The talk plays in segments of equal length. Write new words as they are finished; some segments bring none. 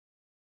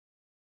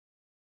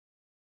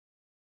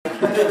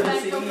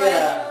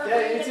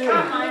Yeah, you too.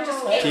 I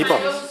just gave People.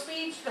 my little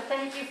speech, but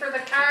thank you for the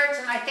cards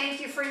and I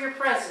thank you for your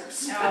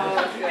presents.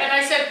 Oh, good. And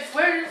I said,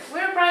 where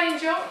Brian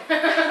Joe?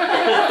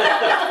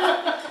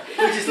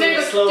 We're just a They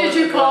little go, slow. did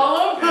you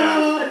call him?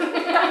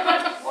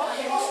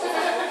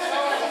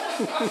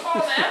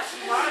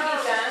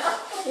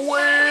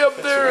 Way up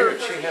there.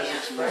 She has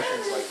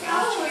expressions like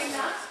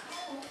that.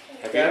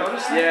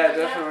 Yeah,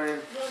 definitely.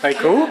 Like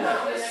who?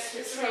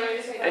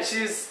 And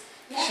she's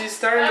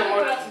starting to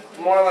look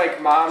more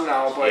like mom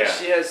now, but Yeah.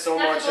 she has so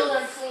much of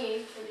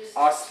Unclean.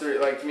 us three,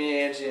 like me,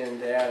 Angie, and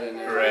Dad, and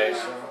Right.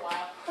 so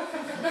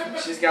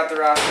she's got the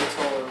Rossi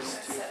toes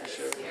too, for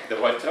sure. The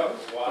what toes?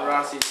 The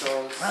Rossi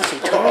toes. Rossi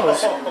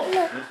toes.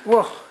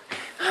 Whoa.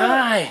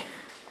 Hi.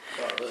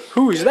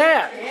 Who's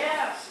that?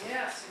 Yes.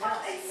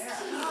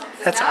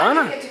 That's Now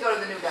Anna. we get to go to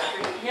the new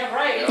battery. Yeah,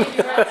 right.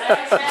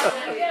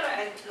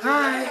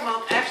 Hi.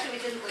 Actually,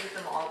 we didn't leave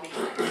them all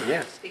behind.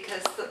 Yeah.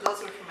 Because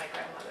those were from my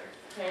grandmother.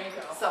 There you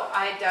go. So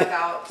I dug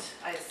out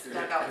some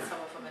of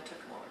them and took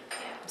them over to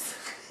Cam's.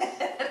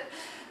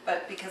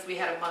 But because we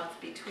had a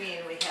month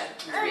between, we had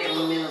 3 of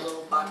them in a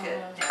little bucket.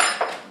 And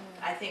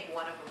I think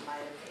one of them might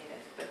have made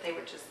it, but they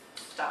were just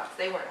stalks.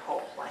 They weren't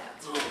whole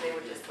plants. They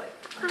were just like.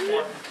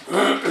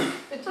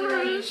 But you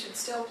know, you should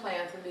still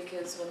plant them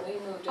because when we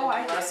moved Oh,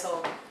 I into did.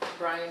 Russell,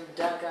 Brian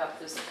dug up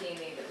this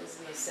peony that was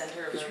in the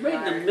center of It's our right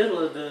in the yard. middle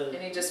of the.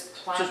 And he just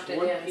plopped Just it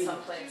one in peony.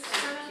 someplace.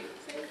 So cute.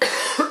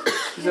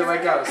 Is it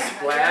like a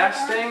splash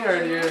thing, or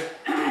do you?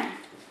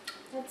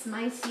 That's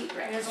my seat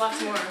right There's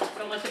lots more.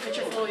 Don't let the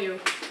picture fool you.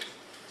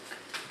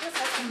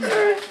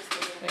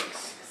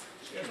 Thanks.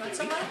 You want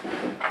some more? No,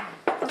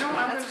 I'm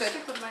gonna That's good.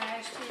 stick with my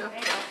iced tea. Sure. There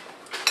you go.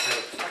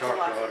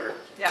 Talk to her.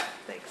 Yeah,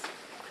 thanks.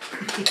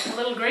 A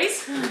little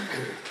grace?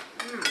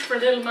 For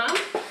little mom?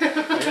 For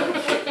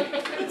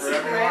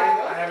everyone, I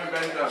haven't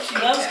been to. She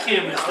loves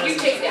cameras, You doesn't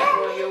take she? that,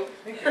 will you?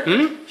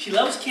 She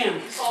loves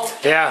cameras. Oh,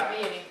 Yeah. me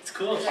and It's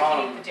cool. I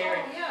hate the dairy.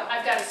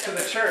 I've got To the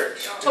to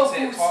church in Tofu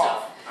St.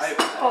 Paul.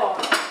 Oh,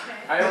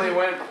 I only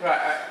went.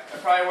 I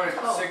probably went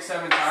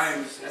 6-7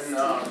 times, and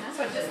So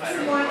just I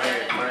don't know why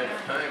you're trying to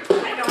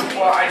time.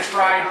 well, I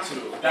tried to.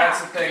 That's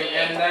the thing,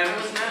 and then.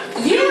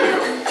 You're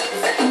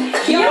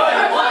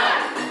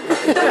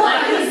the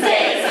one who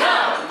stays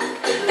home,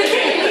 the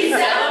king we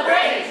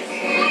celebrate.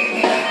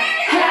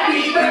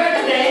 Happy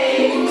birthday,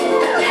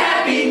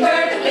 happy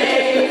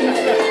birthday,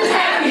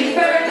 happy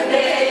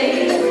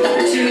birthday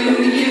to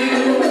you.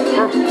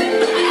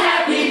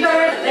 Happy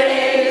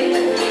birthday,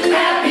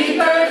 happy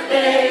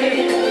birthday,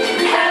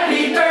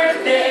 happy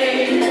birthday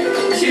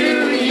to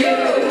you.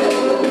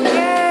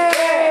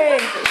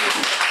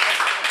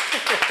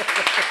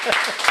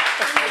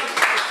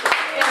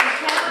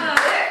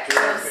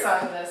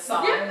 Sung this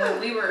song when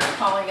we were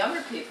calling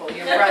younger people,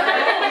 your brother.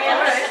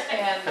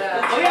 And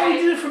Oh yeah, we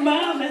did it for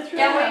Mom, that's right.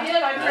 yeah, we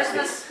did on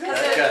Christmas.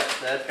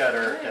 That got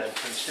her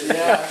attention.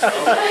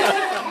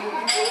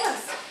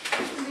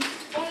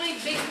 Only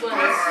big ones.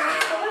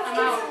 I'm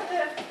out.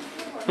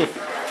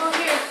 Oh,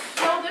 here.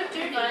 No, they're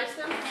dirty. Buys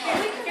them.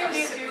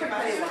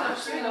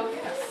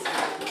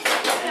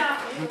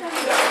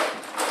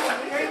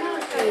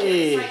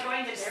 Hey. Like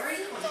going to dairy?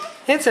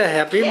 It's a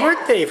happy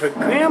birthday for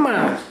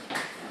Grandma.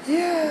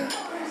 Yeah.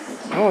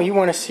 Oh, you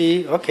want to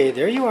see? Okay,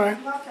 there you are.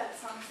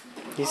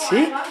 You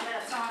see?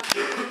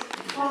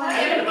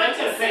 I went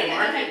to the same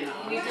market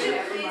now. we did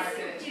every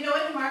market. Do you know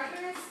what the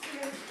marketer is?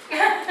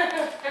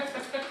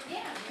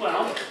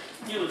 Well,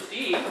 you and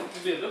Steve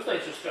would be a good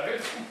place to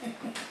start.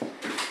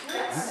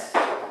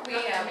 We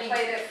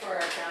played it for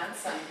our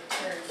grandson who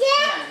turned 10.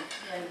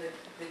 And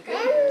the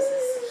good news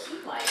is he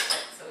liked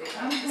it. So we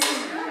thought this is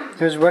good.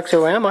 There's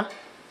Rexorama.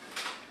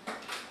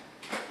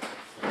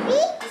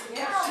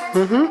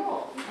 Mm-hmm.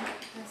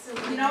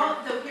 You know,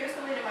 here's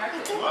the way to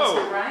market it.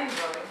 Whoa. Brian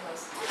wrote it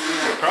was.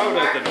 Crowd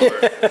at the door.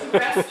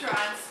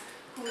 Restaurants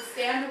who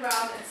stand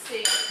around and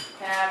sing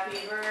happy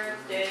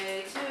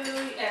birthday to you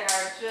and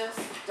are just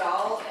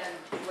dull and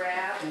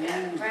drab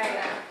and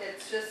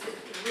it's just, it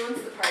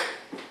ruins the party.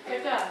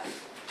 It does.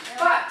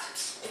 But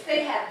if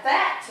they had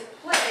that to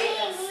play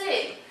and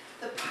sing,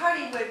 the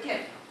party would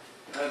get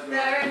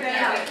better and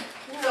better.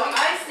 So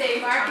I say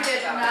market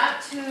it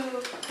not to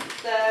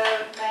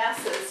the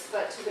masses,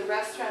 but to the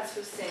restaurants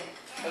who sing.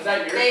 Is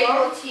that your They song?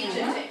 will teach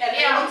it, and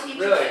they will teach it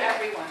Really? to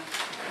everyone.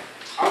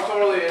 I'll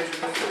totally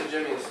introduce you to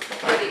Jimmy's.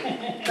 Ready?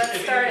 Let's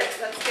start it,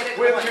 let's get it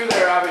With going. you